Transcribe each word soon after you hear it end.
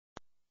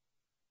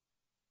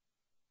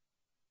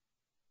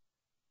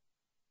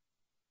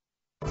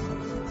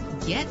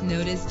get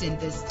noticed in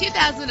this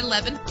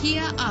 2011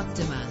 Kia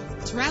Optima.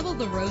 Travel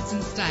the roads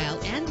in style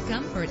and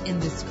comfort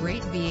in this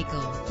great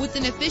vehicle with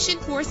an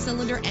efficient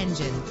 4-cylinder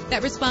engine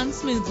that responds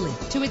smoothly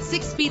to its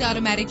 6-speed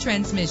automatic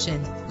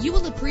transmission. You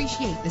will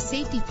appreciate the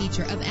safety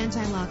feature of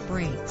anti-lock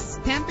brakes.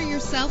 Pamper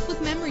yourself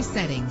with memory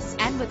settings.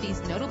 And with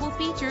these notable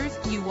features,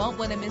 you won't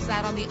want to miss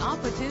out on the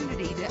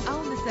opportunity to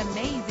own this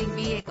amazing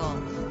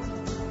vehicle.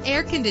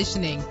 Air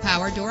conditioning,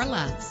 power door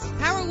locks,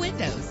 power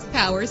windows,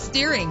 power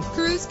steering,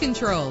 cruise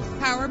control,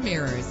 power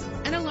mirrors,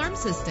 an alarm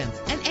system,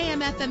 an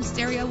AM/FM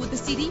stereo with a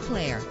CD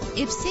player.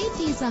 If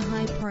safety is a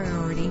high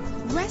priority,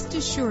 rest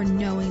assured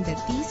knowing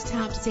that these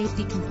top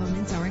safety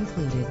components are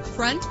included: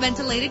 front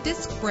ventilated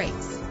disc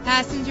brakes,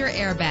 passenger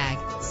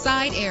airbag,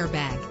 side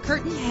airbag,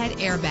 curtain head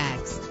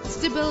airbags,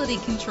 stability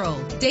control,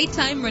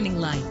 daytime running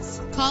lights.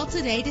 Call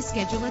today to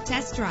schedule a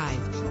test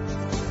drive.